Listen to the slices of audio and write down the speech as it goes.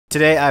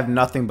Today I have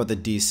nothing but the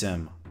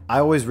D-Sim. I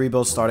always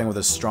rebuild starting with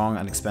a strong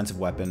and expensive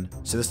weapon,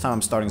 so this time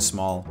I'm starting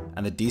small,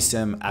 and the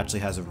D-Sim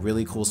actually has a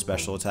really cool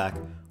special attack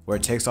where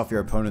it takes off your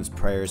opponent's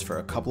prayers for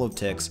a couple of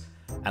ticks,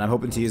 and I'm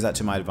hoping to use that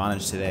to my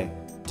advantage today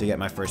to get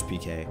my first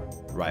PK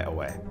right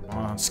away.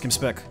 Skim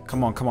spec,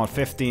 come on,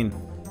 15.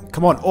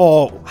 Come on,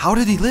 oh, how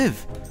did he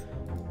live?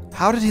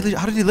 How did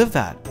he live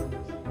that?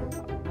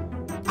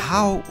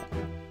 How?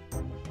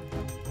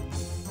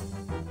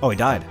 Oh, he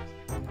died.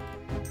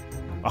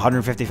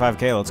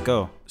 155k, let's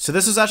go. So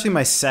this was actually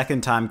my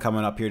second time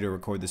coming up here to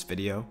record this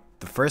video.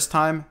 The first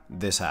time,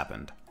 this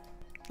happened.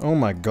 Oh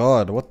my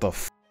god, what the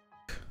f***?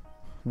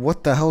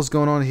 What the hell's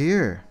going on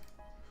here?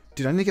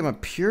 Dude, I need to get my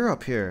pure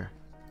up here.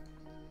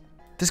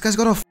 This guy's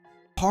got a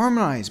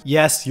harmonize.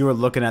 Yes, you were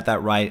looking at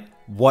that right.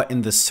 What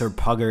in the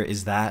Serpugger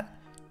is that?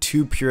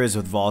 2 pures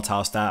with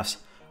volatile staffs.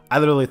 I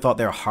literally thought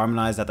they were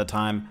harmonized at the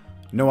time.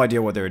 No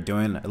idea what they were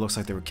doing. It looks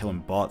like they were killing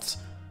bots.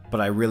 But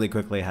I really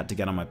quickly had to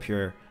get on my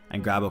pure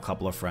and grab a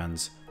couple of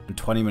friends, and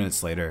 20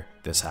 minutes later,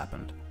 this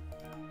happened.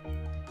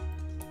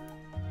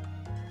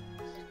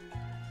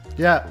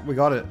 Yeah, we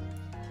got it.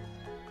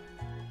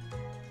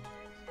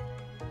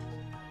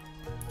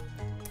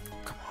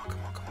 Come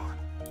on.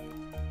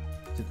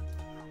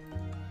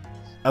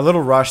 A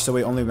little rush, so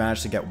we only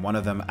managed to get one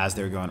of them as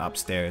they were going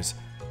upstairs.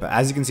 But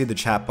as you can see the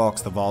chat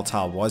box, the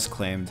volatile was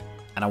claimed,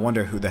 and I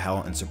wonder who the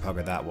hell in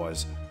Serpugger that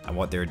was, and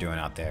what they were doing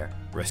out there,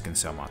 risking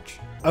so much.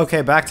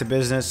 Okay, back to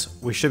business.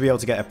 We should be able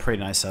to get a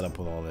pretty nice setup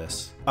with all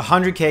this.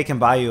 100k can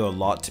buy you a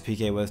lot to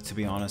PK with, to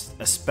be honest,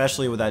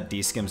 especially with that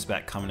D-Skim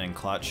spec coming in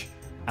clutch.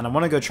 And I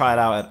want to go try it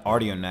out at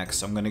Artio next,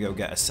 so I'm going to go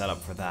get a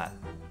setup for that.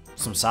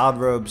 Some salad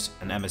robes,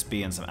 an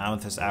MSB and some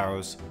amethyst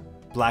arrows,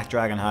 black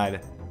dragon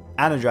hide,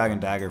 and a dragon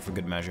dagger for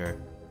good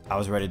measure. I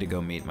was ready to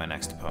go meet my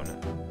next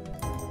opponent.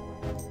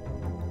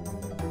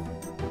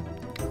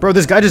 Bro,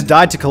 this guy just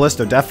died to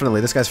Callisto, definitely.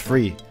 This guy's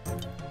free.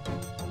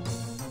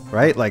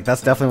 Right? Like,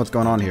 that's definitely what's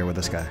going on here with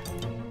this guy.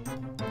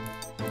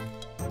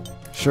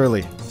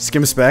 Surely.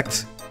 Skim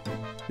spect.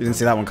 You didn't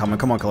see that one coming.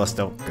 Come on,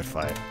 Callisto. Good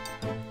fight.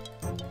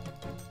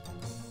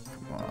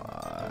 Come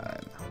on.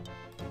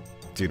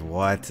 Dude,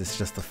 what? It's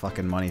just the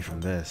fucking money from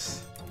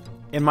this.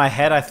 In my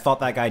head, I thought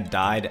that guy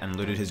died and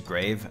looted his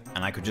grave,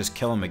 and I could just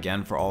kill him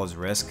again for all his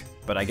risk,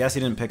 but I guess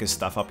he didn't pick his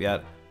stuff up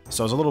yet,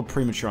 so I was a little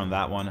premature on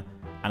that one,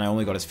 and I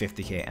only got his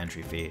 50k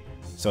entry fee,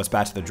 so it's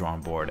back to the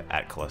drawing board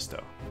at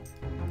Callisto.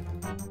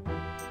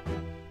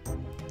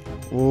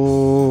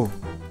 Oh,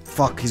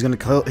 fuck, he's gonna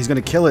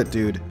kill it,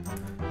 dude.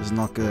 This is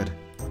not good.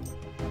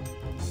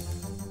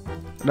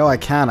 No, I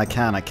can. I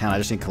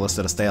just need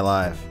Callisto to stay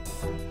alive.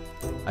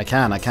 I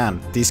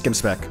can. D-Skim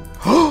spec.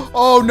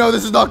 Oh no,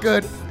 this is not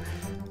good.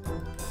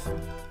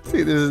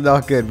 See, this is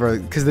not good, bro.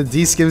 Because the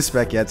D-Skim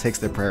spec, yeah, takes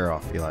their prayer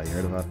off. Eli, you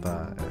heard about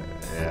that?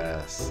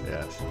 Yes.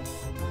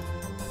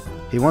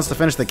 He wants to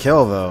finish the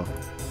kill, though.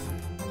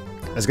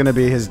 It's gonna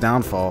be his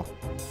downfall.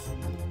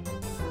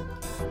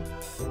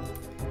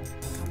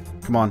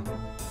 Come on.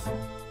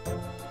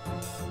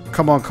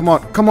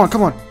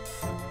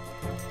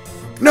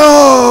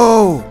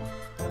 No!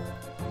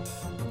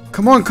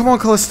 Come on,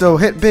 Callisto.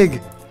 Hit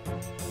big.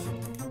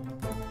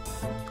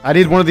 I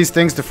need one of these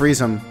things to freeze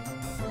him.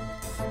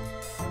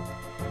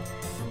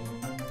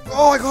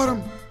 Oh, I got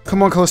him.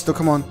 Come on, Callisto,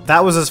 come on.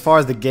 That was as far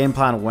as the game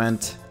plan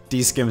went.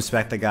 D-Skim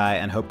spec the guy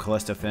and hope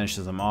Callisto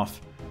finishes him off.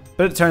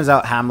 But it turns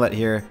out Hamlet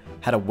here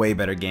had a way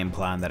better game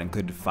plan that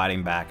included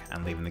fighting back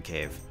and leaving the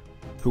cave.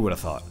 Who would have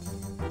thought?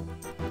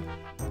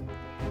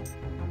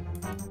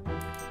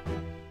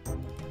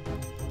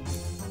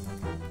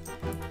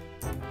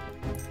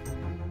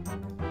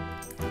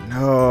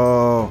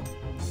 No.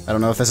 I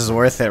don't know if this is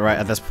worth it right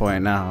at this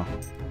point now.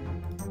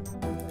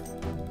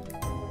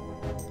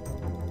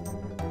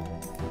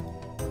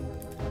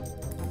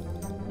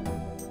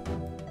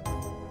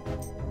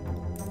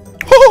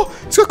 Oh!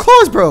 It's got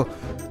claws, bro!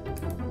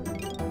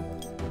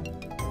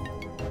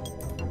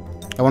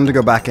 I wanted to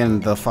go back in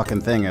the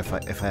fucking thing if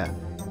I...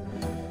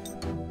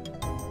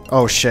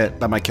 Oh shit,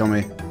 that might kill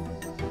me.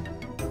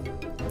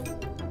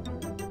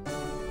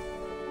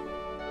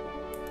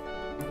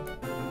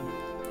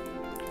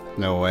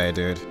 No way,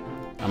 dude.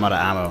 I'm out of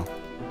ammo.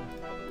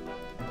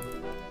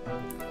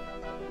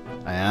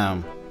 I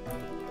am.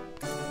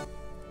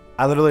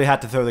 I literally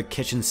had to throw the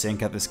kitchen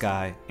sink at this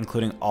guy,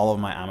 including all of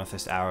my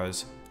amethyst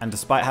arrows. And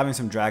despite having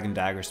some dragon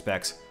dagger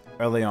specs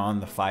early on in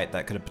the fight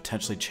that could have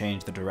potentially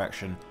changed the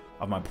direction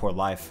of my poor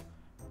life,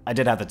 I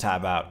did have to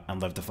tab out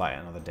and live to fight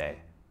another day.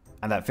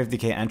 And that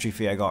 50k entry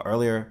fee I got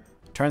earlier,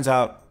 turns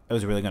out it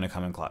was really going to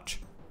come in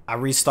clutch. I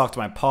restocked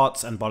my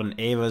pots and bought an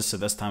Ava's so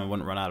this time I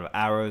wouldn't run out of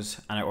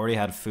arrows, and I already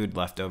had food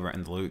left over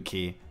in the loot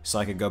key so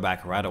I could go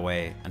back right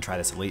away and try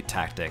this elite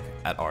tactic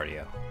at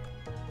Artio.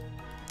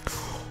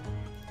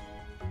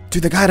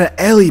 Dude, the guy had an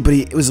Ellie, but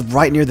it was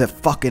right near the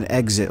fucking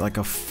exit like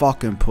a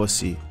fucking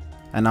pussy.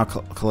 And now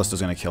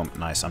Callisto's gonna kill him.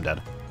 Nice, I'm dead.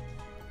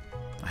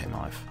 I hate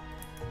my life.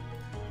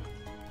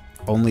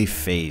 Only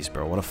Phase,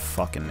 bro. What a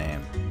fucking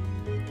name.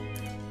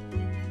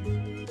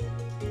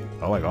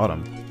 Oh, I got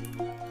him.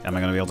 Am I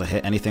gonna be able to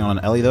hit anything on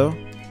an Ellie though?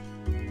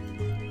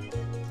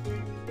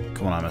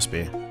 Come on,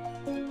 MSB.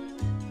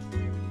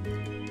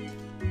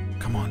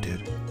 Come on,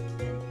 dude.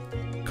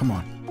 Come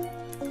on.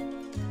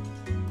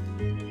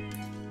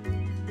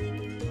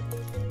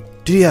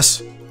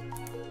 DDS.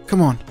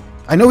 Come on.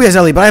 I know he has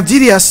LE, but I have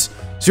DDS.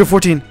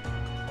 014.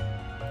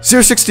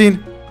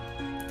 016.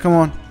 Come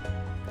on.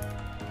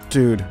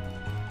 Dude.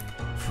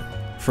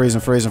 Freeze him,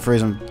 freeze him,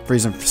 freeze him,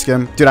 freeze him,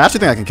 skim. Dude, I actually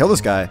think I can kill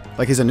this guy.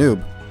 Like he's a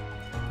noob.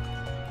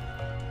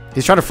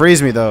 He's trying to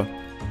freeze me, though.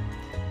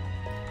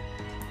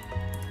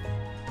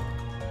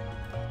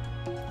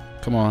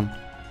 Come on.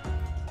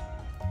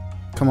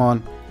 Come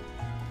on.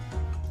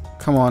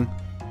 Come on.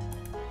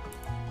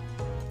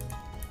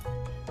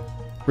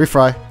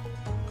 Refry.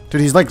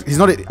 Dude, he's like, he's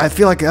not, I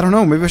feel like, I don't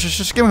know, maybe I should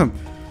just skim him.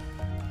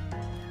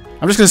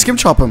 I'm just gonna skim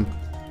chop him.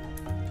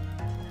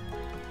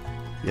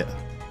 Yeah.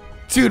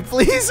 Dude,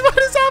 please, what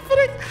is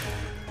happening?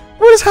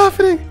 What is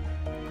happening?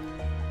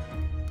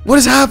 What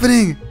is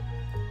happening?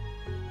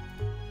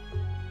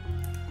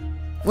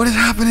 What is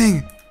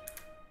happening?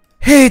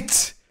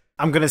 Hit!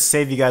 I'm gonna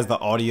save you guys the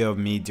audio of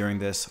me during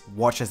this.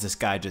 Watch as this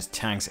guy just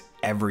tanks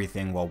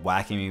everything while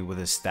whacking me with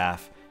his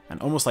staff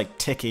and almost like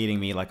tick-eating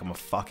me like I'm a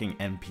fucking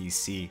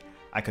NPC.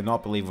 I could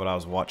not believe what I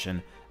was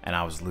watching and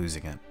I was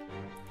losing it.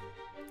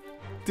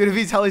 Dude, if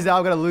he tells me now,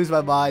 I'm gonna lose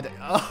my mind.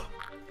 Oh.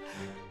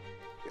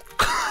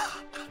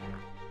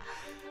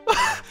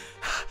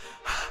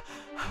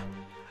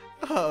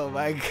 Oh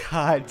my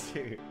god,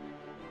 dude.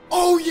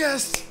 Oh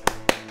yes!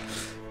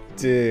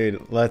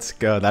 Dude, let's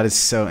go. That is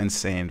so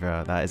insane,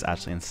 bro. That is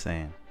actually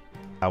insane.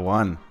 I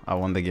won. I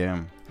won the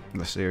game.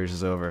 The series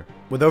is over.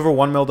 With over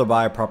 1 mil to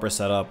buy a proper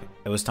setup,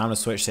 it was time to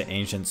switch to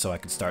Ancient so I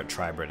could start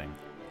tri-Britting.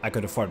 I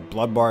could afford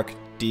Bloodbark,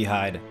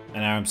 D-Hide,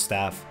 an Aram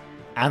Staff,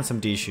 and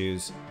some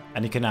D-Shoes,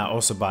 and you can now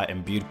also buy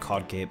Imbued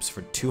Cod Capes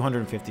for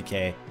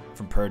 250k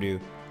from Purdue,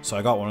 so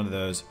I got one of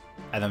those,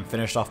 and then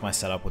finished off my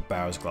setup with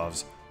Barrow's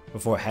Gloves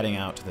before heading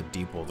out to the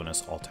Deep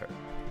Wilderness Altar.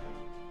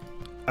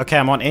 Okay,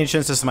 I'm on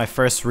Ancients. This is my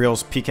first real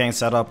PKing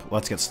setup.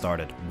 Let's get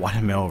started.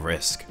 1 mil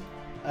risk.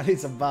 I need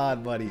some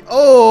bad money.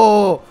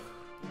 Oh!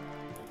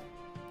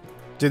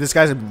 Dude, this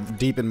guy's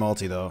deep in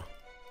multi, though.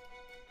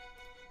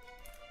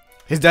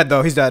 He's dead,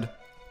 though. He's dead.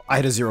 I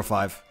hit a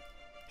 0.5.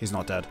 He's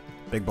not dead.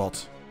 Big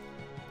bolt.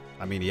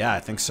 I mean, yeah, I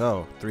think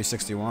so.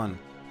 361.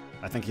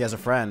 I think he has a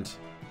friend.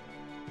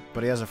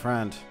 But he has a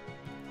friend.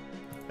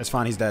 It's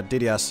fine. He's dead.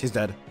 DDS. He's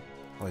dead.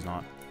 Oh, he's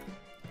not.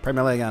 Pray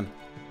melee again.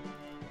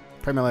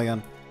 Pray melee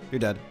again. You're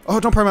dead. Oh,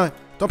 don't pray melee.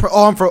 Don't pray.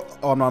 Oh,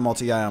 I'm not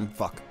multi. Yeah, I am.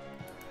 Fuck.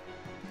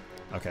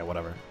 Okay,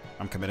 whatever.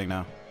 I'm committing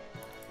now.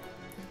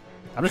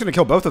 I'm just gonna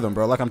kill both of them,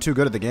 bro. Like, I'm too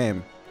good at the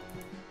game.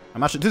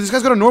 I'm actually... Dude, this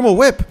guy's got a normal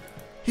whip.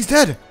 He's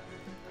dead.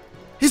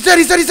 He's dead.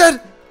 He's dead. He's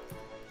dead.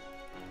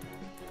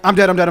 I'm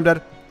dead. I'm dead. I'm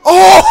dead.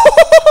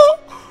 Oh!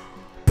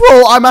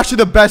 Bro, I'm actually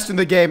the best in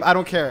the game. I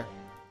don't care.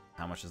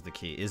 How much is the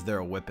key? Is there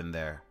a whip in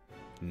there?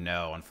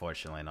 No,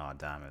 unfortunately not.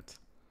 Damn it.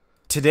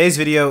 Today's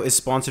video is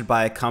sponsored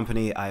by a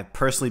company I have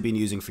personally been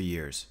using for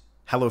years.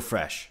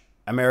 HelloFresh,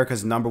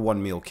 America's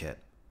 #1 meal kit.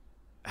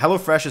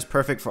 HelloFresh is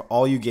perfect for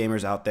all you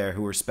gamers out there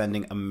who are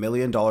spending $1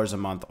 million a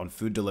month on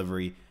food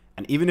delivery,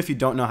 and even if you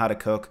don't know how to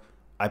cook,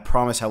 I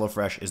promise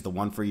HelloFresh is the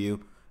one for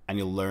you, and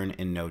you'll learn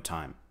in no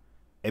time.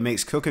 It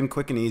makes cooking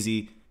quick and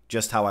easy,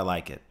 just how I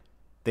like it.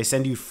 They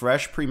send you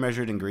fresh,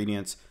 pre-measured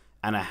ingredients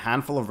and a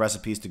handful of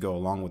recipes to go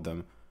along with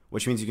them,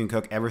 which means you can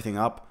cook everything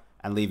up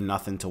and leave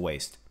nothing to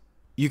waste.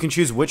 You can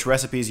choose which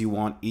recipes you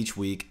want each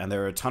week, and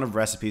there are a ton of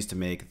recipes to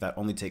make that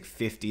only take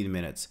 15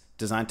 minutes,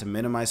 designed to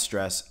minimize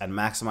stress and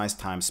maximize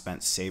time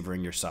spent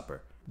savoring your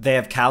supper. They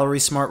have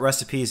calorie-smart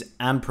recipes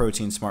and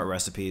protein-smart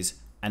recipes,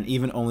 and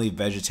even only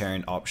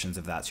vegetarian options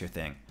if that's your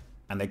thing.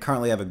 And they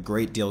currently have a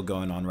great deal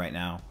going on right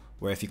now,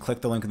 where if you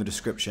click the link in the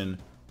description,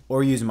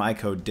 or use my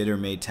code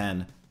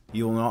DitterMade10,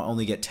 you will not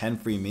only get 10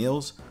 free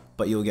meals,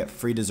 but you will get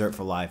free dessert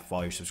for life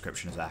while your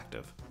subscription is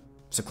active.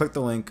 So click the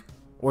link,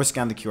 or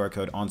scan the QR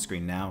code on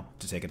screen now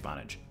to take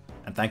advantage.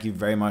 And thank you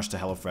very much to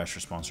HelloFresh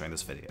for sponsoring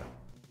this video.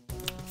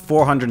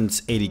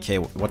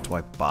 480k, what do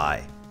I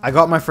buy? I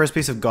got my first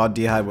piece of God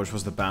D-Hide, which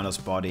was the Boundless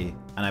Body,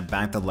 and I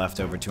banked the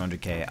leftover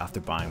 200k after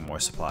buying more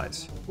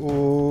supplies.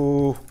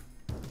 Ooh.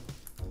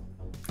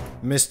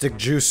 Mystic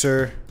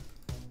Juicer.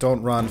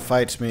 Don't run,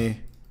 fight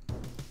me.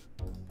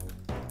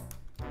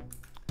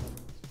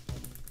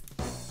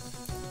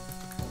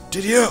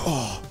 Did you?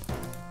 Oh.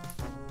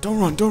 Don't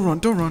run, don't run,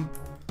 don't run.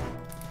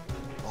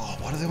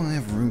 Why do they only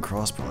have rune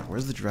crossbow? Like,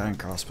 where's the dragon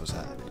crossbows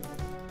at?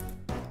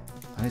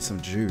 I need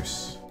some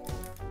juice.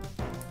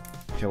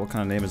 Okay, what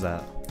kind of name is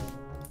that?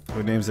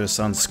 Who names their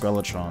son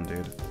Squeletron,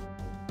 dude?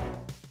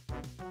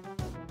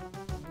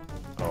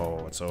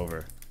 Oh, it's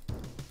over.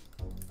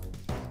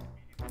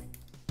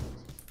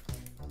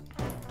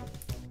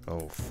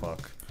 Oh,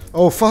 fuck.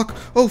 Oh, fuck!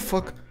 Oh,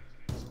 fuck!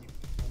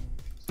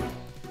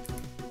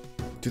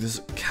 Dude, this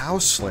is Cow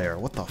Slayer.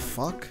 What the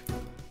fuck?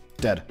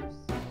 Dead.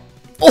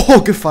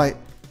 Oh, good fight!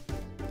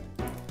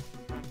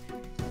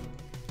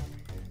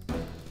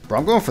 Bro,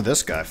 I'm going for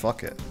this guy.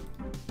 Fuck it.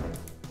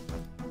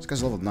 This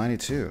guy's level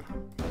 92.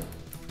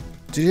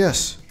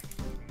 DDS.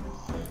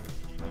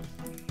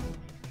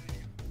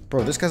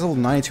 Bro, this guy's level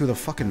 92 with a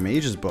fucking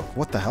mage's book.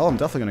 What the hell? I'm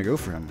definitely gonna go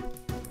for him.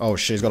 Oh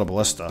shit, he's got a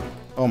ballista.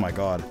 Oh my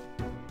god.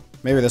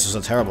 Maybe this was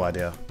a terrible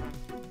idea.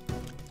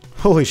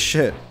 Holy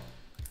shit.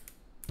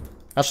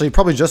 Actually, he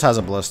probably just has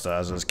a ballista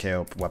as his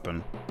KO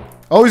weapon.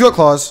 Oh, he's got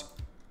claws.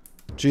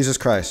 Jesus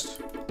Christ.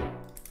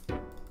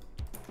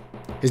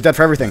 He's dead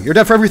for everything. You're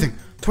dead for everything.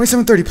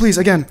 2730, please,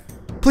 again.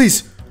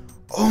 Please.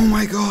 Oh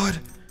my god.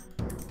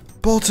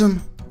 Bolt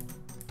him.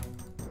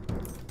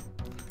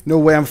 No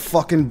way I'm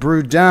fucking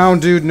brewed down,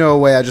 dude. No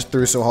way. I just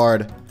threw so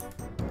hard.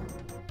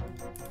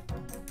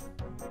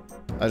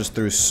 I just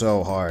threw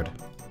so hard.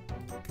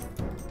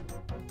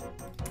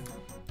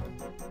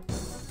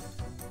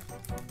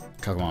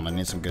 Come on, I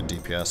need some good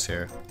DPS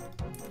here.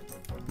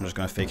 I'm just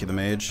gonna fake you the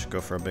mage.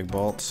 Go for a big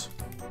bolt.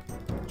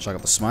 Check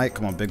out the smite.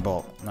 Come on, big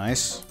bolt.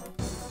 Nice.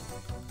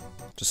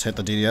 Just hit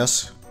the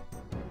DDS.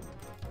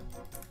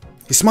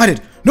 He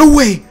smited! No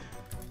way!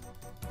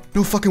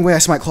 No fucking way I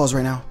smite claws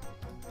right now.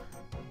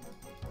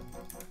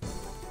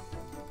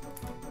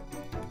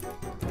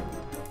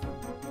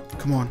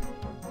 Come on.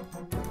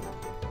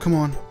 Come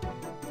on.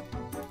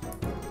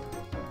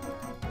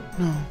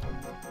 No.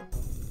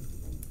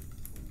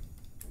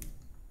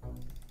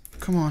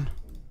 Come on.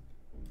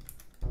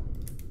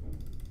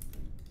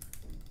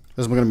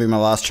 This is gonna be my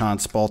last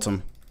chance. Bolt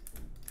him.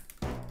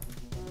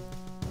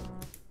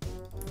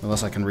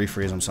 Unless I can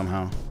refreeze him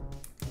somehow.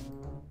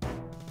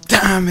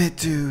 Damn it,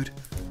 dude.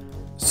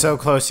 So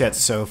close yet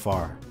so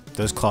far.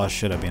 Those claws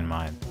should have been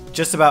mine.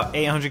 Just about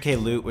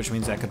 800k loot, which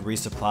means I could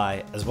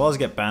resupply, as well as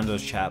get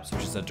Bando's chaps,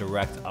 which is a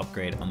direct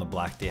upgrade on the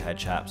Black Dehead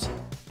chaps.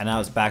 And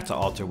now it's back to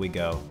altar we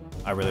go.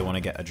 I really want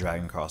to get a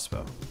dragon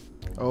crossbow.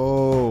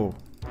 Oh.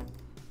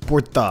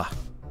 Porta.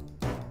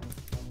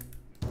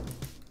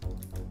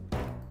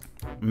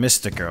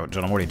 Mystico.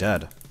 John, I'm already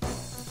dead.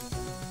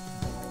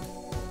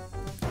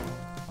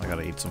 I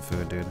gotta eat some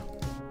food, dude.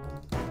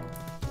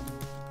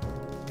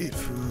 Eat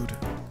food.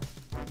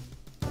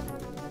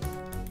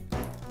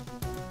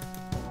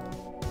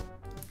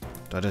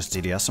 Do I just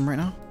DDS him right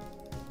now?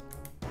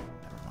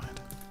 Never mind.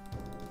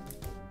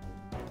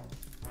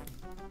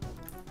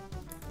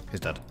 He's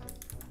dead.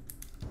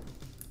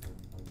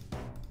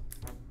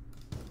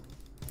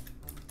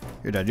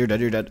 You're dead, you're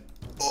dead, you're dead.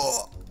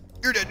 Oh!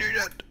 You're dead, you're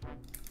dead!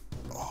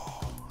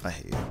 Oh, I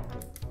hate you.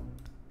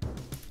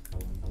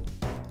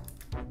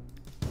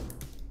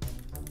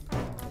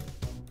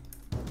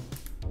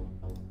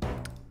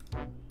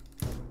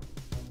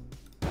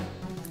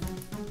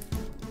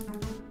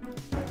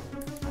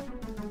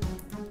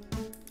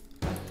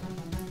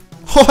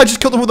 Oh, I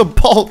just killed him with a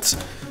bolt!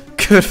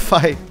 Good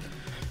fight.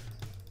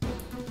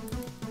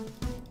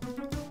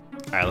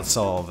 Alright, let's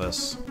sell all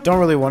this. Don't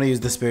really want to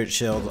use the spirit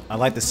shield. I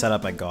like the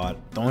setup I got.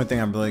 The only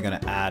thing I'm really going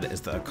to add is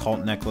the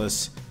occult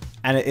necklace.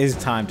 And it is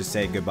time to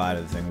say goodbye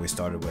to the thing we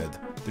started with,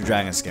 the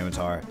Dragon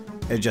Scimitar.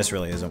 It just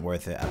really isn't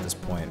worth it at this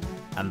point.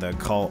 And the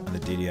occult and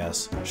the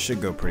DDS should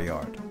go pretty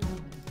hard.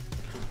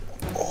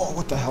 Oh,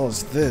 what the hell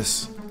is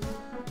this?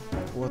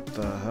 What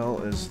the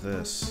hell is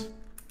this?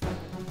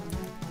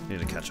 Need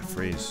to catch a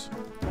freeze.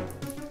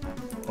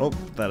 Oh,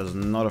 that is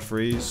not a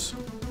freeze.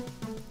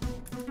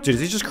 Dude,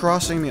 is he just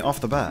crossing me off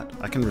the bat?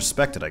 I can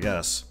respect it, I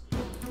guess.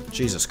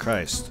 Jesus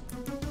Christ.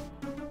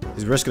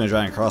 He's risking a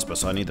giant crossbow,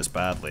 so I need this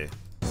badly.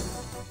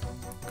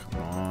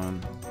 Come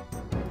on.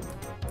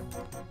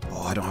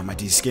 Oh, I don't have my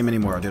D-skim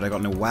anymore, dude. I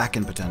got no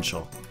whacking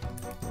potential.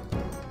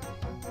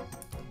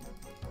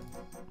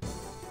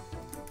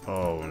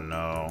 Oh,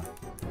 no.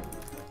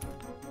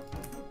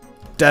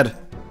 Dead.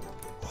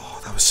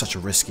 Oh, that was such a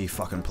risky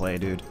fucking play,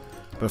 dude.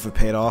 But if it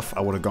paid off,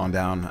 I would have gone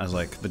down as,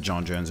 like, the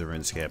John Jones of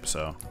RuneScape,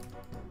 so...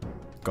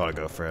 Gotta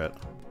go for it.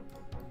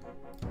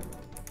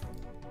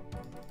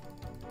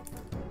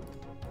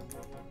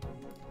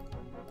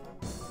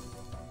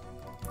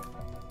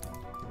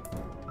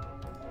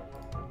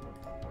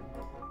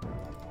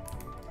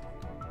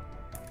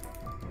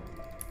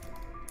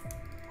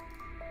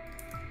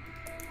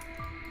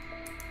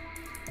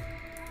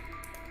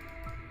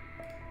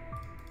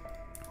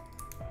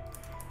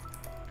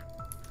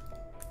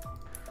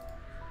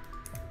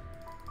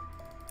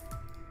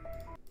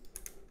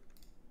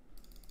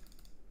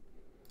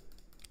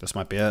 This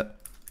might be it.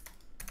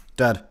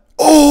 Dead.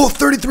 Oh,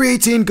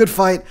 33-18. Good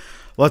fight.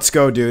 Let's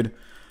go, dude.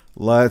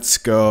 Let's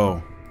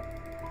go.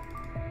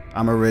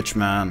 I'm a rich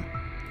man.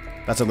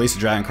 That's at least a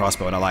dragon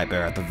crossbow and a light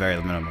bear at the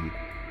very minimum.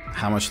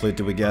 How much loot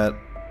did we get?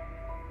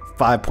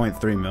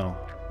 5.3 mil.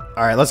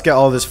 Alright, let's get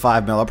all this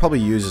 5 mil. I'll probably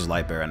use his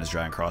light bear and his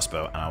dragon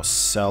crossbow, and I'll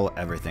sell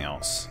everything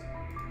else.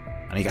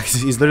 And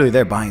he's literally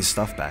there buying his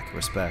stuff back.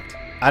 Respect.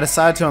 I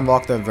decided to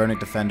unlock the Vernic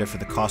Defender for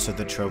the cost of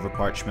the Trove of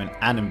Parchment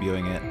and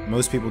imbuing it.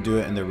 Most people do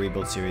it in their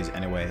rebuild series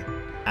anyway,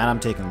 and I'm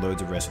taking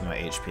loads of risks with my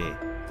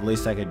HP. The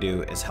least I could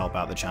do is help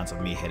out the chance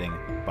of me hitting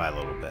by a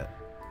little bit.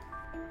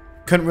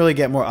 Couldn't really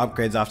get more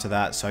upgrades after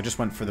that, so I just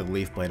went for the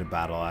Leaf Bladed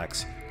Battle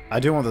Axe. I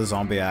do want the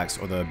Zombie Axe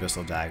or the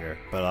Abyssal Dagger,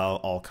 but I'll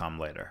all come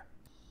later.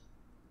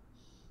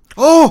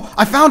 Oh!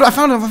 I found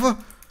him!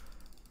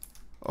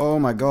 Oh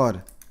my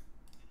god.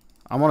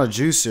 I'm on a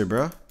juice here,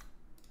 bro.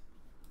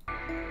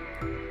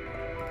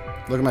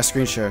 Look at my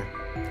screen share.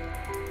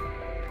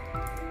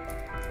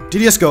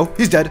 DDS go.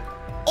 He's dead.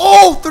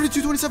 Oh,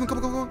 32-27. Come on, come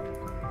on, come on.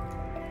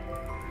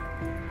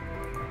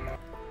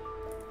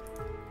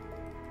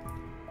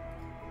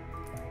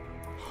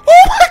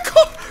 Oh my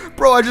god.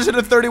 Bro, I just hit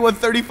a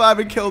 31-35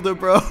 and killed him,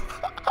 bro.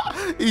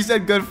 He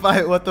said good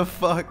fight. What the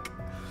fuck?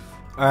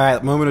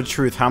 Alright, moment of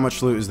truth. How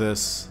much loot is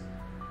this?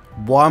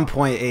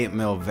 1.8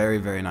 mil. Very,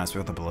 very nice. We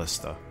got the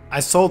ballista. I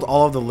sold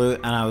all of the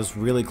loot and I was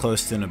really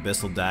close to an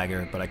abyssal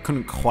dagger, but I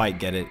couldn't quite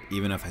get it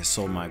even if I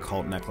sold my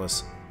occult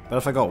necklace. But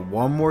if I got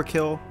one more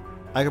kill,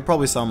 I could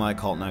probably sell my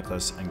occult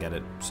necklace and get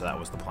it, so that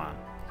was the plan.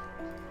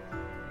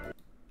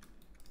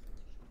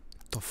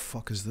 What the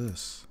fuck is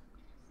this?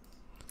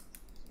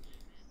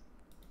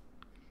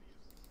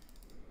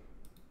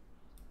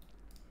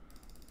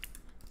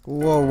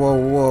 Whoa, whoa,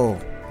 whoa.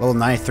 Level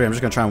 93, I'm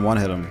just gonna try and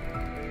one-hit him.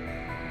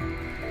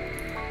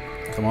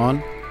 Come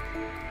on.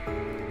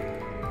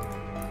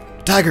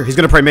 Dagger! He's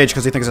gonna pray mage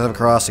because he thinks I have a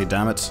karate,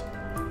 damn it.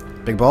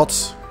 Big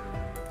bolts.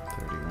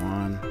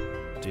 31.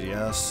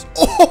 DDS.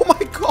 Oh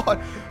my god!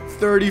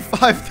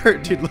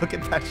 35-30. Dude, look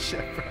at that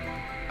shit, bro.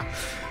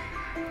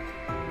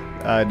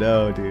 I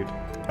know, dude.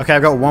 Okay,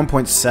 I've got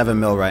 1.7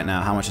 mil right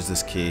now. How much is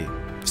this key?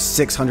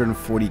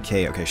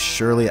 640k. Okay,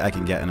 surely I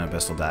can get an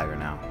abyssal dagger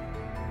now.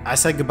 I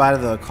said goodbye to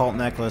the occult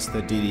necklace,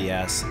 the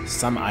DDS,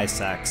 some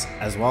ice axe,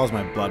 as well as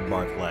my blood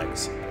bark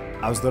legs.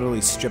 I was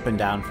literally stripping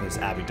down for this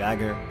Abbey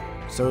dagger,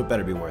 so it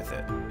better be worth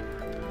it.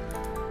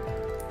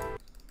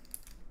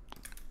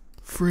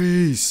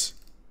 Freeze!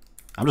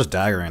 I'm just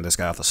daggering this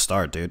guy off the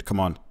start, dude. Come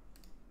on.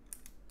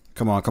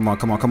 Come on, come on,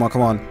 come on, come on,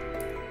 come on.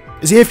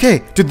 Is he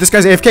AFK? Dude, this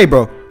guy's AFK,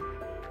 bro.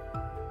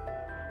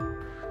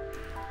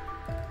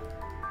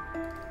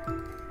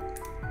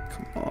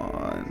 Come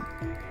on.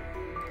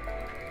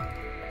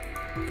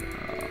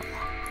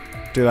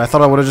 Dude, I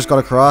thought I would have just got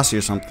a karate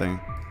or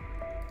something.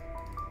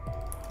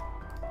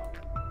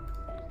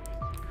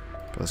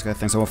 But this guy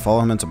thinks I will follow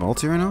him into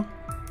multi right now?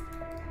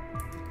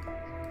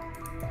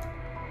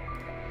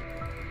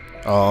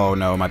 Oh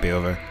no, it might be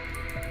over.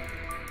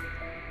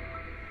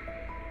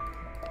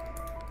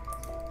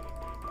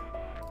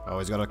 Oh,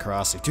 he's got a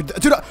karate.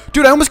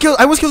 Dude, I almost killed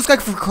this guy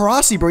for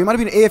karate, bro. He might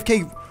have been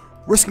AFK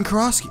risking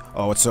karate.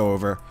 Oh, it's so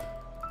over.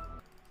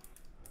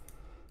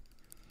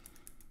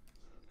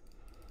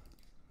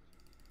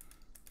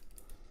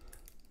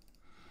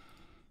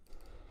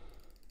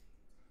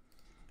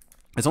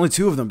 It's only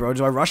two of them, bro.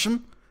 Do I rush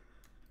him?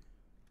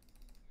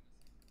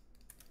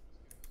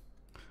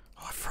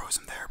 Oh, I froze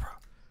him there, bro.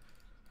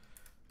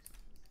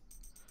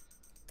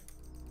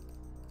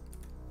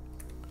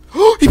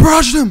 Oh, he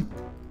barraged him!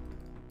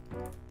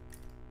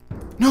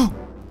 No!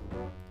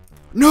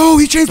 No,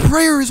 he changed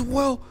prayer as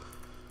well!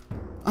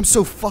 I'm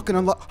so fucking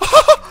unlucky.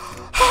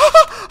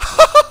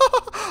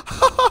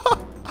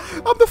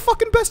 I'm the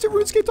fucking best at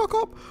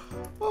Runescape.com!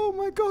 Oh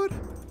my god.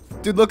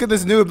 Dude, look at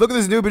this noob. Look at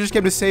this noob who just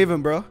came to save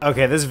him, bro.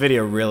 Okay, this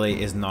video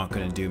really is not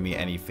going to do me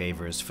any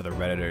favors for the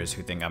Redditors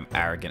who think I'm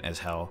arrogant as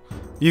hell.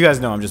 You guys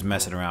know I'm just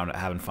messing around,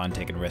 having fun,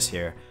 taking risks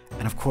here.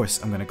 And of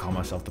course, I'm going to call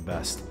myself the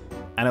best.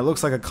 And it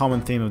looks like a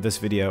common theme of this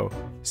video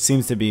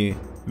seems to be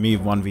me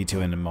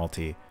 1v2 in a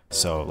multi.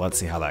 So let's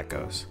see how that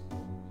goes.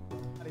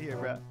 Out of here,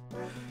 bro.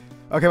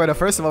 Okay, wait,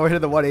 first of all, we're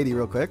hitting the 180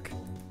 real quick.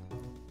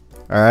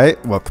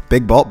 Alright, look.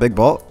 Big bolt, big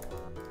bolt.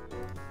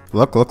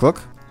 Look, look,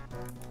 look.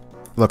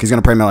 Look, he's going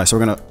to pray melee, so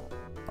we're going to...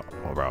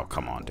 Oh, bro,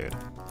 come on, dude.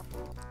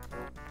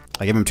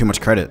 I give him too much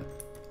credit.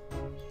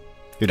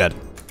 You're dead.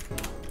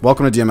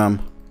 Welcome to DMM.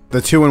 The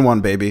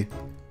 2-in-1, baby.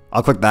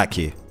 I'll click that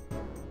key.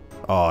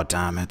 Oh,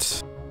 damn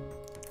it.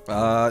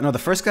 No, the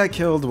first guy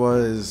killed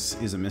was...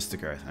 He's a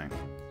Mystiker, I think.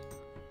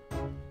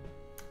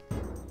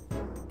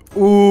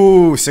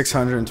 Ooh,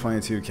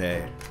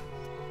 622k.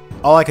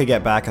 All I could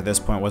get back at this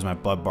point was my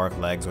blood bark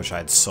legs, which I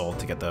had sold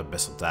to get the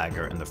abyssal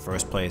dagger in the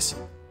first place.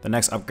 The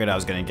next upgrade I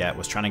was gonna get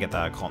was trying to get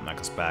that occult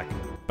necklace back,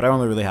 but I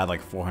only really had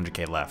like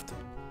 400k left.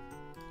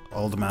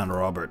 Old man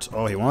Robert.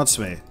 Oh, he wants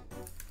me.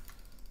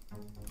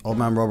 Old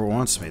man Robert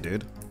wants me,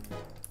 dude.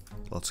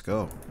 Let's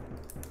go.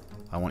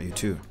 I want you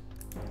too.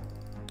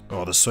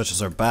 Oh, the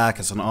switches are back.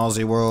 It's an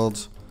Aussie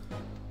world.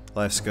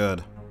 Life's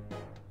good.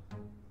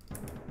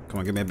 Come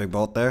on, give me a big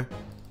bolt there.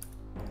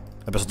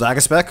 Abyssal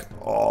dagger spec.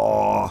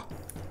 Oh.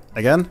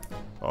 Again?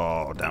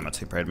 Oh, damn it.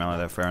 He prayed melee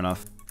there. Fair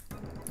enough.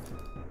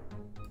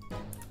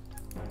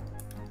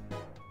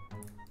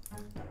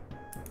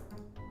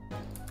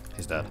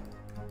 He's dead.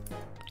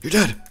 You're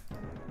dead!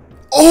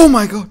 Oh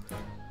my god!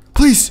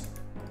 Please!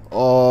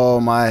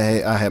 Oh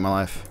my, I hate my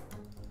life.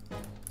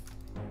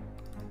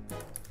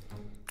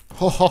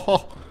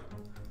 Oh,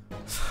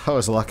 I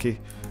was lucky.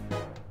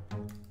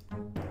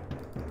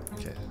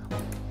 Okay.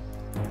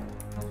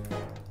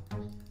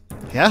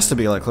 He has to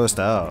be like close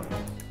to out.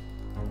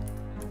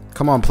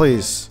 Come on,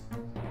 please.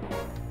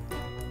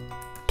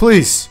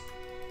 Please!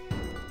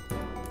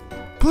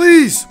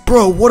 Please!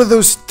 Bro, what are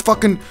those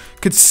fucking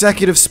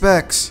consecutive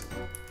specs?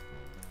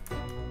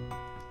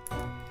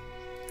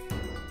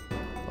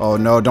 Oh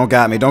no, don't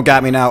gat me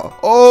now.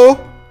 Oh!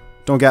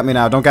 Don't gat me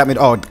now, don't gat me.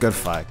 Oh, good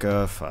fight,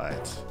 good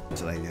fight. What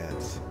did I get?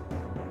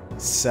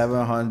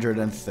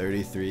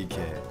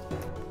 733k.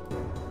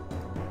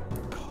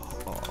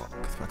 Oh,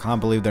 I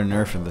can't believe they're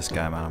nerfing this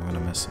guy, man. I'm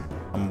gonna miss him.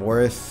 I'm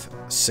worth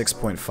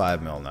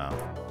 6.5 mil now.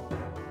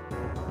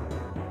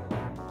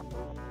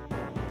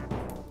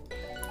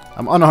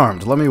 I'm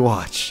unarmed. Let me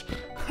watch.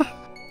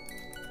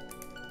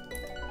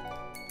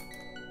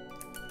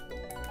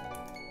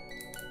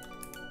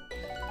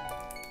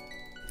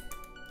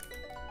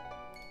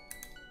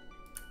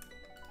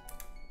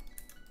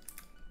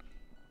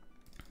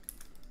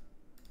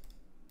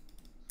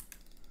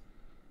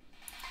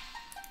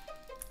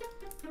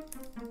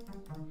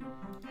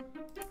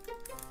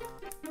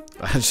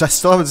 I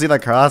still haven't seen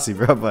that Karasi,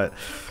 bro, but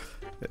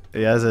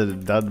he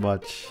hasn't done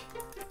much.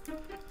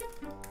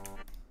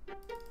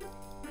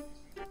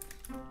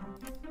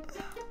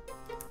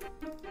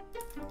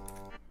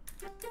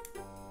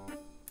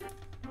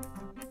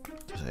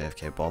 Just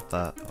AFK bolt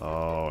that.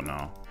 Oh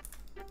no.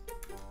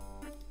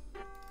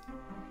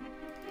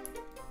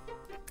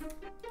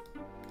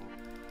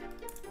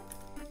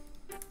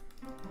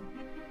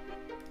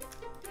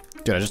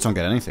 Dude, I just don't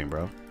get anything,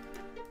 bro.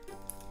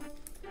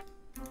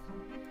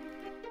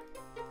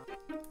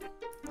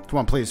 Come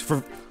on, please.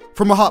 For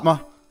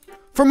Mahatma.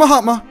 For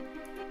Mahatma.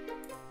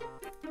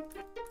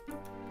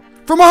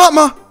 For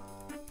Mahatma.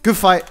 Good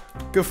fight.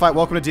 Good fight.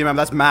 Welcome to DMM.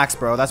 That's max,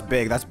 bro. That's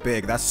big. That's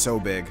big. That's so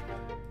big.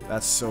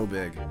 That's so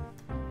big.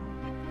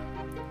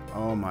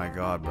 Oh my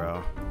god,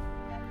 bro.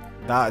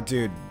 That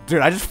dude,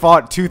 I just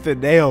fought tooth and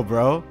nail,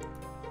 bro.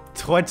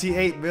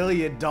 $28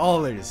 million.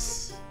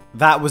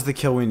 That was the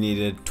kill we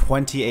needed.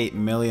 $28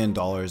 million,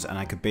 and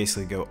I could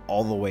basically go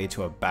all the way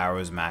to a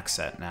Barrows max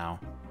set now.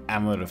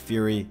 Amulet of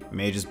Fury,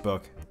 Mage's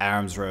Book,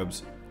 Aram's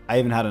Robes. I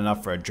even had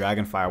enough for a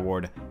Dragonfire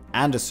Ward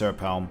and a Serp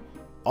Helm.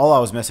 All I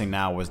was missing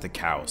now was the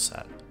Carol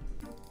set.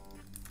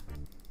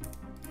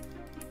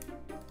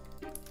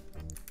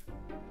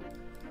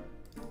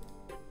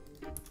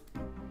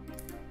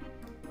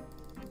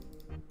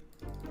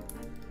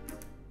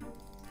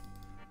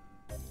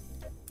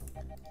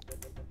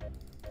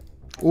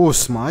 Oh,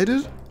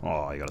 smited?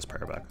 Oh, you got his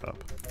prayer back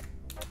up.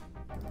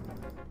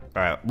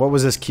 Alright, what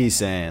was this key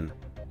saying?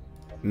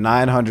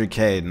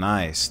 900k,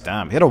 nice.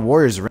 Damn, he had a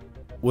warrior's ring.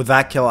 With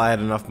that kill, I had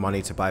enough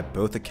money to buy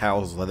both a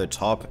Carol's leather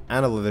top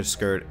and a leather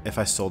skirt if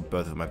I sold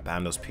both of my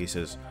Bandos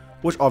pieces,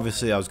 which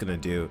obviously I was gonna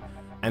do,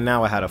 and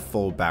now I had a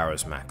full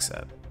Barrows max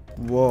set.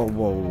 Whoa,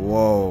 whoa,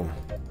 whoa.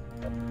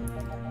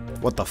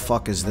 What the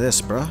fuck is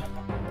this, bruh?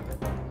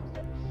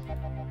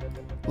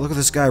 Look at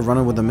this guy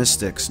running with the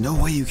Mystics. No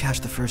way you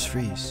catch the first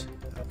freeze.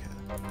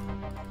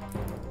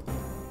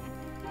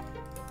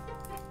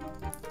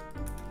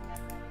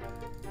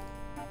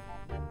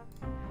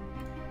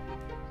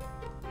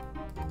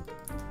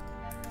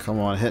 Come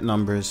on, hit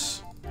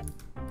numbers.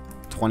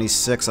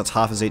 26, that's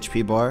half his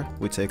HP bar.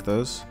 We take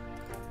those.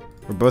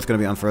 We're both gonna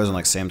be unfrozen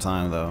like same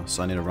time though,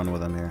 so I need to run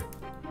with him here.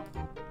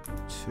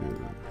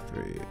 2,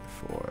 3,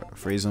 4.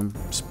 Freeze him.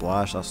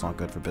 Splash, that's not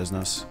good for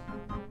business.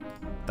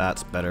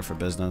 That's better for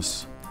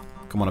business.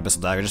 Come on,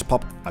 Abyssal Dagger, just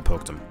pop. I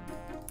poked him.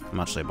 I'm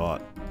actually a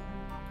bot.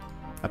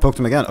 I poked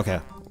him again. Okay.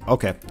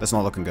 Okay, that's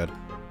not looking good.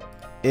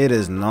 It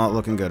is not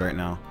looking good right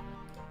now.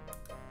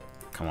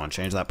 Come on,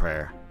 change that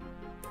prayer.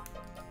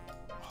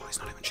 He's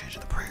not even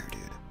changing the prayer,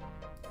 dude.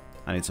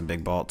 I need some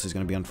big bolts. He's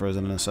gonna be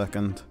unfrozen in a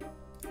second.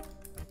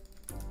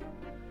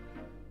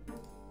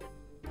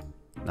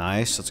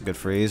 Nice, that's a good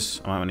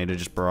freeze. I might need to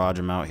just barrage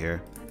him out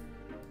here.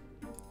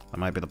 That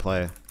might be the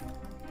play.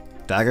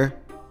 Dagger.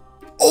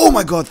 Oh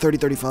my god,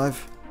 30-35.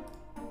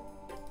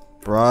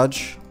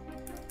 Barrage.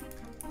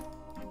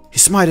 He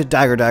smited.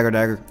 Dagger, dagger,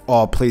 dagger.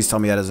 Oh, please tell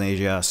me that is an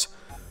AGS.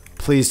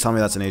 Please tell me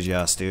that's an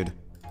AGS, dude.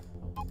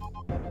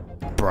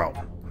 Bro.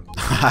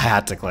 I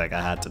had to click.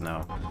 I had to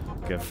know.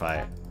 Good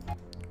fight.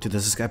 Dude,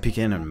 this guy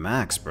PKing in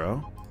max,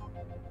 bro.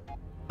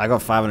 I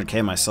got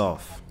 500k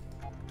myself.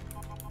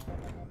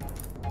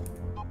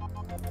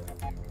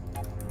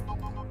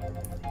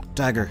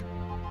 Dagger.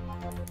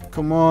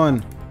 Come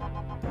on.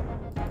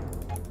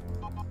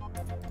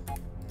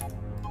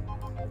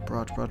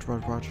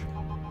 Barrage.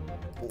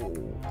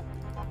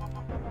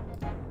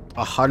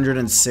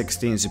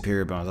 116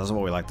 superior bones. That's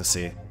what we like to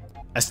see.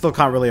 I still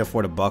can't really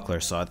afford a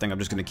buckler, so I think I'm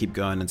just gonna keep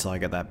going until I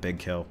get that big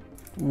kill.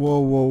 Whoa,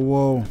 whoa,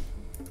 whoa.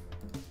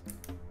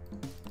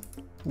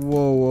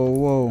 Whoa, whoa,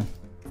 whoa.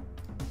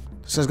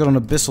 This guy's got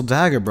an Abyssal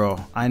Dagger,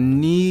 bro. I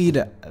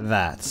need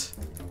that.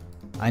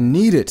 I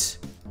need it.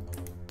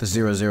 The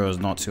 0-0 is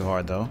not too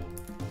hard, though.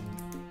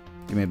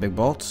 Give me a big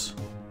bolt.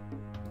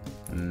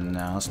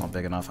 No, that's not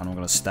big enough. I'm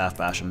gonna staff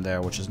bash him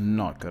there, which is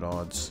not good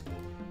odds.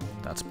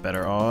 That's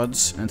better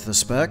odds. Into the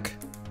spec.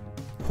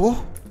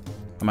 Whew.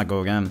 I might go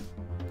again.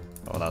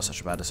 Oh, that was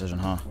such a bad decision,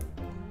 huh?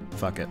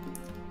 Fuck it.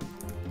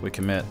 We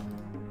commit.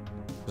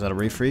 Was that a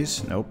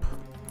refreeze? Nope.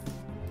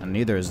 And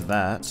neither is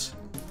that.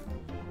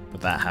 But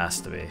that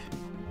has to be.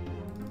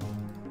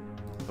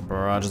 The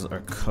barrages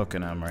are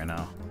cooking him right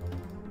now.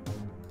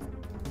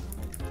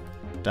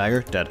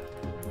 Dagger? Dead.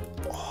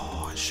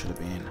 Oh, it should have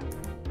been.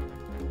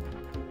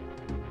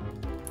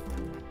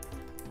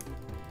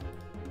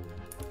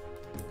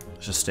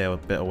 Let's just stay a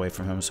bit away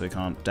from him so he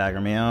can't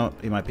dagger me out.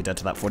 He might be dead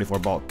to that 44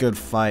 bolt. Good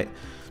fight.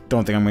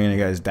 Don't think I'm gonna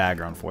get his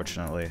dagger,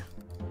 unfortunately.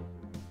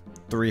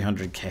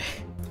 300k.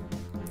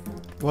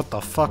 What the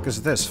fuck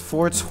is this?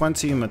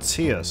 420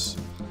 Matthias.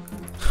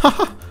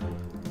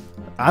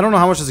 I don't know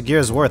how much this gear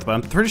is worth, but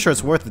I'm pretty sure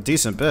it's worth a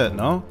decent bit,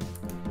 no?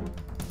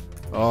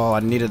 Oh, I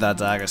needed that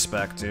dagger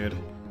spec, dude.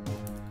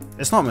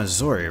 It's not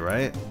Missouri,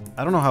 right?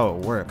 I don't know how it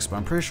works, but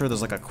I'm pretty sure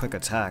there's like a quick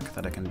attack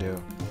that I can do.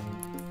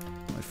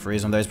 I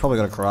freeze him there. He's probably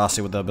got a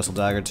Karasi with the Abyssal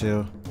Dagger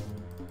too.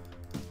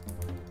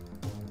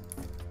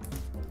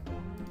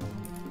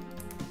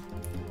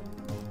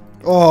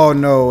 Oh,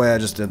 no way I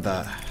just did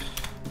that.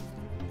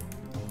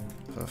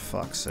 For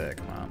fuck's sake,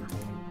 man.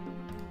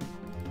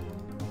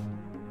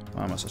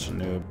 Why am I such a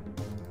noob?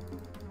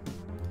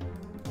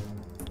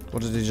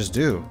 What did he just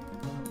do?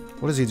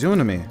 What is he doing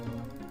to me?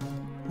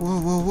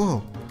 Whoa, whoa, whoa.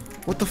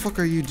 What the fuck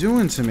are you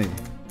doing to me?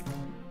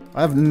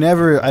 I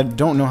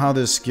don't know how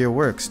this gear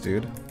works,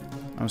 dude.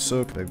 I'm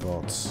so big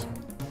bolts.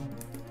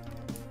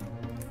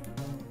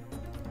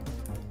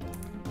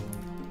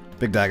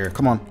 Big dagger,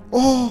 come on.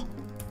 Oh!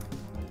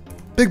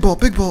 Big bolt,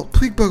 big bolt,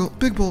 big bolt,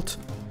 big bolt.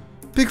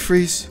 Big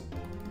freeze.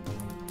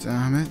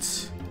 Damn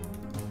it.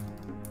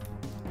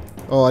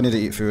 Oh, I need to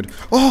eat food.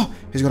 Oh!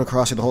 He's got a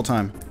Karasi the whole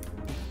time.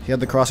 He had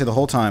the Karasi the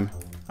whole time.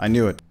 I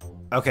knew it.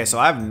 Okay, so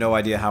I have no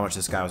idea how much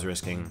this guy was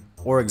risking,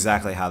 or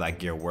exactly how that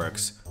gear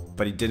works,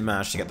 but he did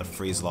manage to get the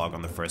freeze log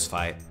on the first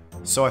fight,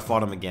 so I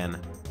fought him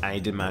again, and he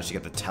did manage to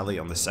get the telly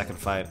on the second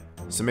fight,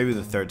 so maybe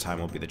the third time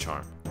will be the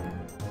charm.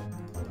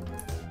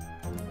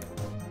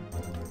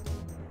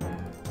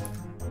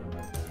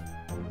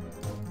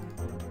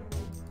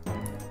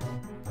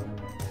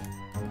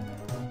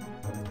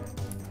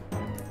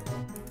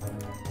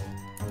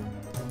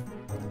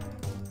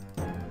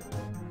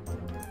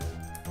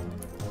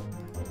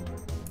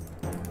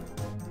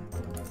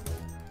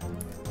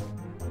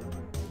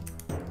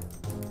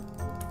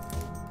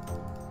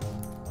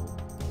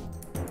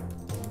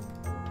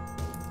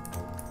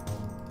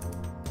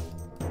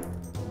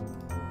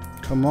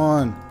 Come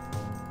on.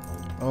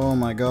 Oh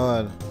my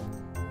god.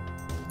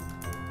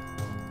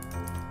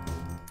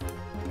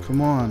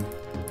 Come on.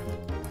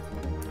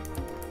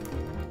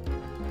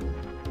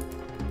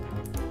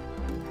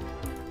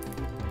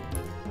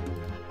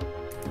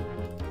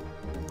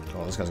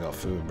 Oh, this guy's got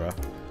food, bro.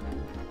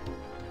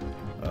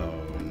 Oh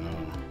no.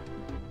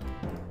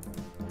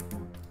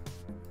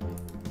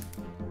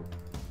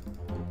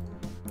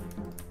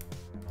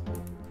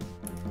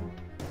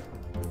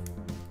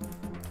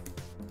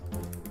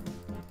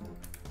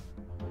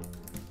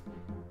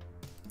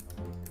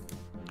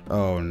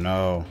 Oh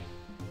no.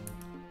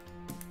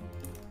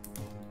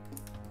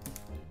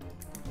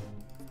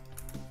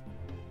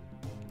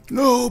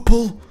 No,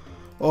 pull!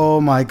 Oh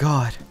my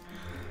god.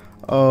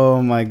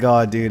 Oh my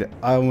god, dude.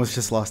 I almost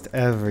just lost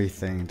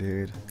everything,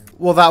 dude.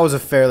 Well, that was a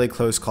fairly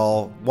close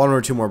call. One or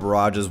two more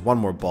barrages, one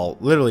more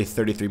bolt, literally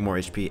 33 more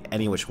HP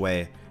any which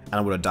way, and I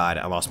would have died.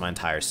 I lost my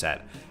entire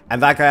set.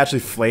 And that guy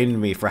actually flamed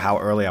me for how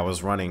early I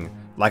was running,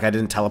 like I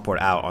didn't teleport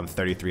out on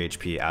 33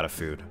 HP out of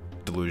food.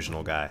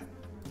 Delusional guy.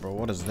 Bro,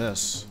 what is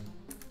this?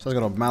 So I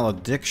got a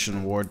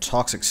malediction ward,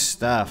 toxic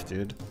staff,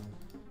 dude.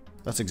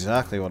 That's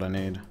exactly what I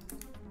need.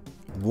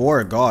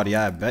 War god,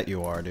 yeah, I bet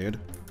you are, dude.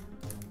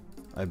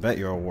 I bet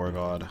you're a war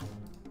god.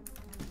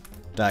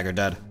 Dagger,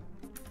 dead.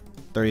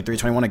 33,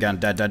 21 again,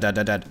 dead, dead, dead,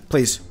 dead, dead.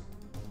 Please.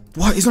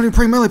 What? He's not even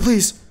praying melee,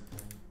 please.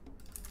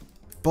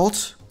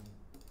 Bolt?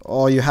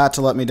 Oh, you had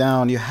to let me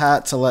down. You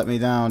had to let me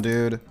down,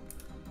 dude.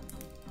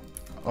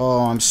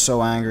 Oh, I'm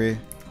so angry.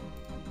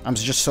 I'm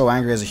just so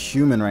angry as a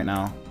human right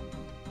now.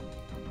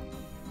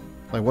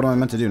 Like, what am I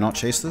meant to do? Not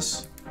chase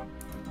this?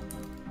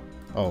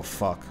 Oh,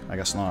 fuck. I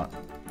guess not.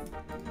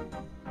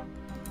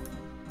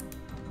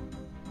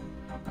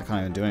 I can't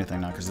even do anything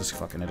now because this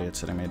fucking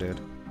idiot's hitting me,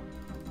 dude.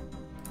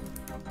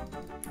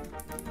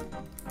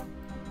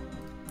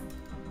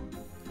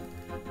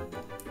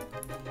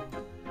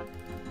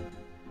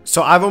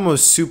 So I've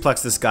almost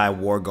suplexed this guy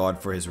War God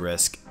for his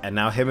risk, and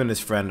now him and his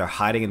friend are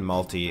hiding in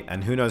multi,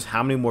 and who knows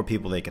how many more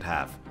people they could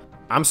have.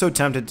 I'm so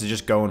tempted to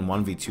just go and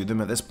 1v2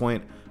 them at this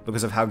point,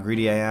 because of how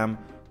greedy I am,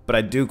 but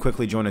I do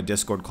quickly join a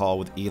Discord call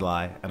with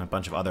Eli and a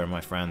bunch of other of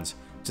my friends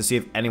to see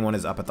if anyone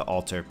is up at the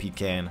altar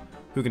PKing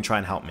who can try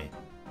and help me.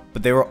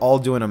 But they were all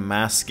doing a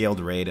mass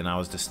scaled raid and I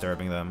was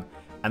disturbing them,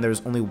 and there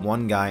was only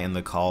one guy in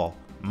the call,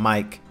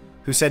 Mike,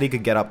 who said he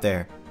could get up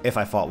there if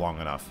I fought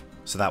long enough,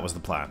 so that was the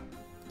plan.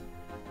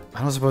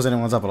 I don't suppose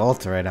anyone's up at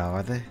altar right now,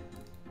 are they?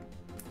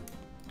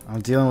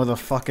 I'm dealing with a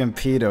fucking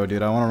pedo,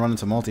 dude. I want to run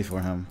into multi for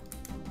him.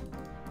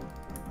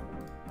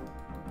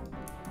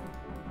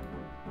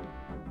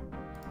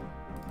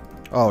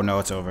 Oh no,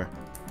 it's over.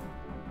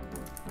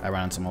 I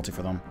ran into multi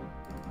for them.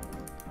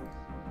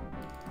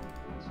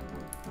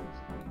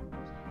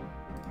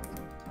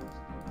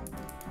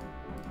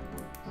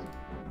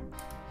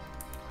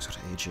 He's got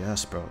an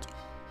AGS, bro.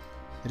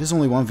 It is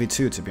only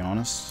 1v2, to be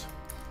honest.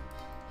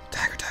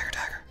 Dagger, dagger,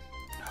 dagger.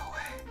 No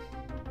way.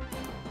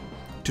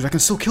 Dude, I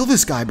can still kill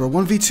this guy, bro.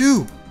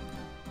 1v2.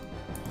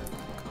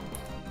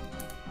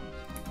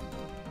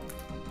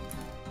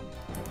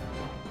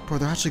 Bro,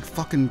 they're actually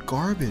fucking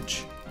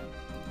garbage.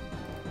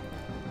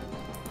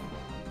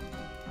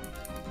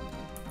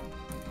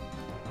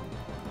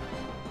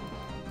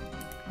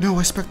 No,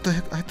 I hit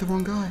the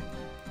wrong guy.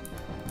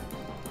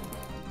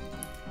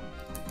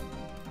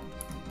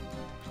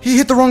 He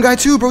hit the wrong guy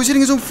too, bro. He's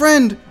hitting his own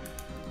friend.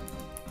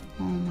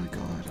 Oh my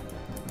god.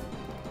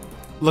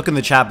 Look in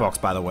the chat box,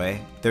 by the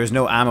way. There's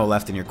no ammo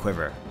left in your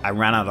quiver. I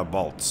ran out of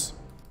bolts.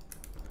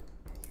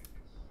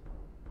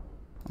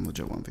 I'm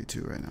legit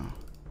 1v2 right now.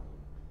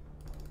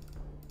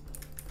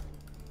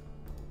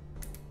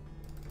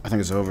 I think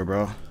it's over,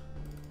 bro.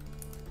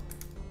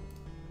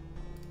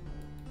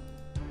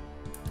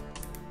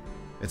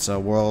 It's a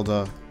world,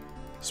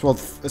 it's world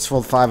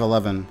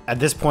 511. At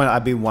this point,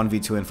 I'd be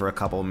 1v2 in for a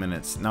couple of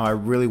minutes. Now, I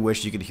really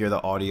wish you could hear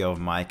the audio of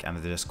Mike and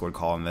the Discord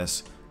call on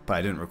this, but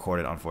I didn't record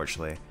it,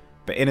 unfortunately.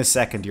 But in a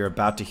second, you're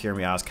about to hear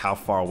me ask how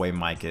far away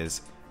Mike is,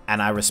 and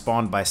I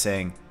respond by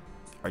saying,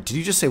 did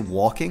you just say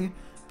walking?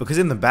 Because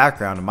in the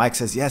background, Mike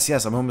says,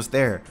 yes, I'm almost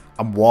there.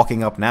 I'm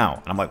walking up now.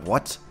 And I'm like,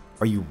 what?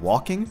 Are you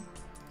walking?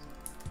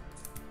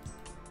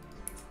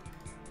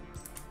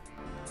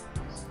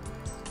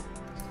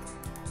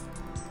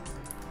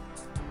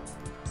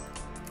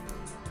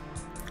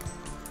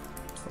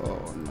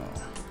 Oh no.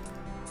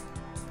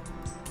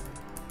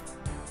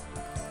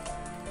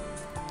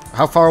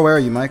 How far away are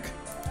you, Mike?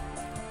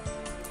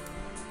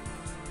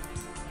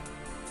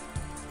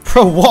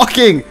 Bro,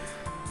 walking!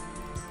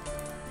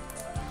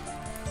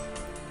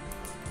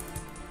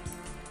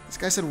 This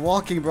guy said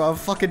walking, bro. I'm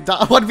fucking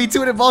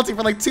 1v2 in multi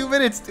for like 2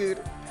 minutes,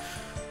 dude.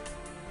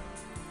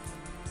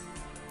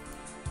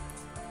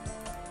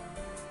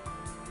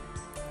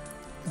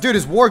 Dude,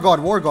 it's War God,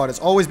 War God. It's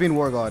always been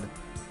War God.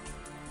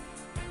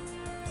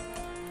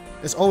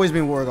 It's always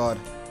been War God.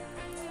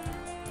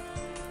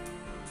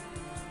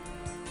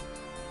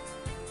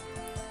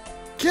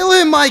 Kill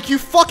him, Mike, you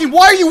fucking...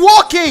 Why are you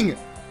walking?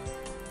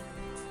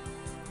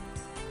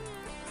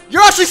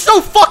 You're actually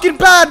so fucking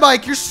bad,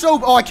 Mike. You're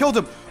so... Oh, I killed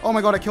him. Oh my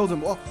god, I killed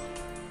him.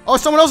 Oh,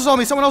 someone else is on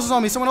me. Someone else is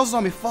on me. Someone else is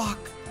on me. Fuck.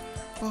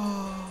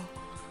 Oh,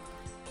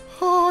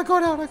 I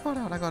got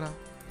out.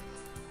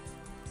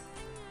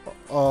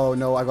 Oh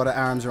no, I got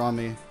arms are on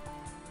me.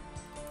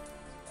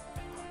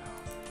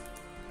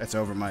 It's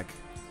over, Mike.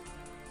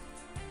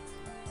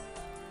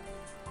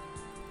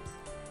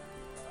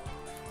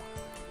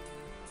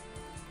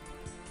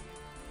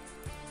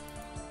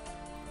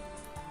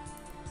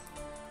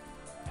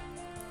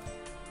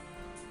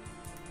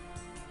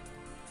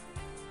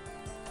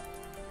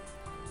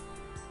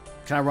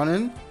 Can I run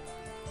in?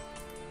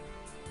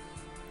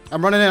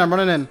 I'm running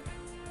in.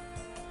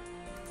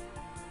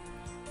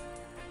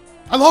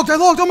 I logged,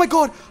 oh my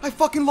god! I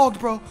fucking logged,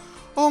 bro.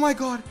 Oh my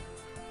god.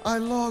 I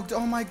logged,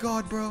 oh my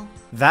god, bro.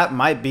 That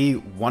might be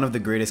one of the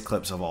greatest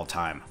clips of all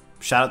time.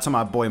 Shout out to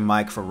my boy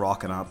Mike for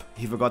rocking up.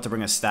 He forgot to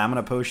bring a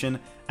stamina potion,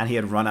 and he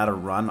had run out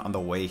of run on the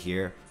way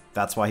here.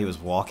 That's why he was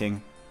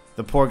walking.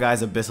 The poor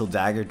guy's Abyssal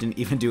Dagger didn't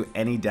even do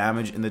any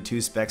damage in the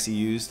 2 specs he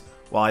used,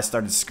 while I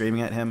started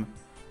screaming at him.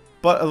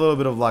 But a little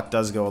bit of luck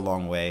does go a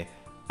long way,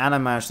 and I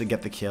managed to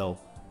get the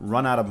kill,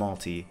 run out of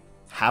multi,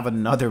 have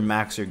another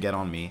maxer get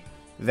on me,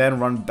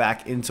 then run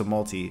back into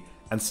multi,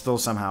 and still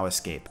somehow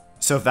escape.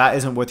 So if that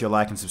isn't worth your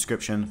like and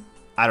subscription,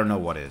 I don't know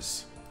what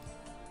is.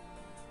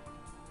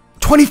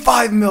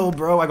 25 mil,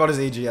 bro! I got his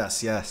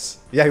AGS, yes.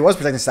 Yeah, he was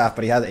protecting staff,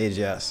 but he had the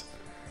AGS.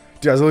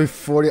 Dude, I was only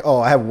 40.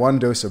 Oh, I have 1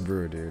 dose of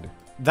brew, dude.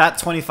 That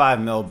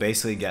 25 mil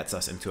basically gets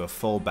us into a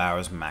full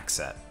Bowers max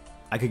set.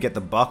 I could get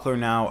the buckler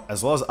now,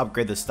 as well as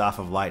upgrade the Staff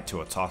of Light to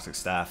a toxic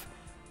staff,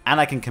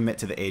 and I can commit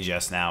to the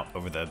AGS now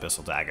over the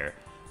Abyssal Dagger.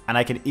 And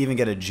I can even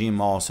get a G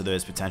Maul, so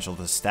there's potential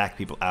to stack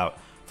people out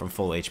from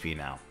full HP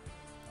now.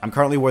 I'm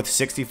currently worth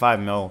 65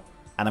 mil,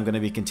 and I'm going to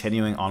be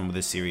continuing on with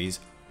this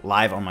series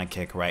live on my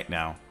Kick right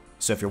now.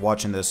 So if you're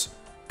watching this,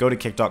 go to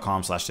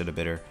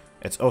kick.com/DitterBitter.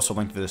 It's also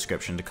linked in the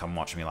description to come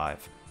watch me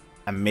live.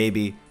 And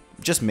maybe,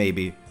 just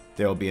maybe,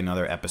 there will be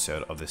another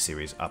episode of this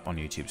series up on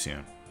YouTube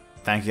soon.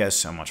 Thank you guys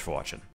so much for watching.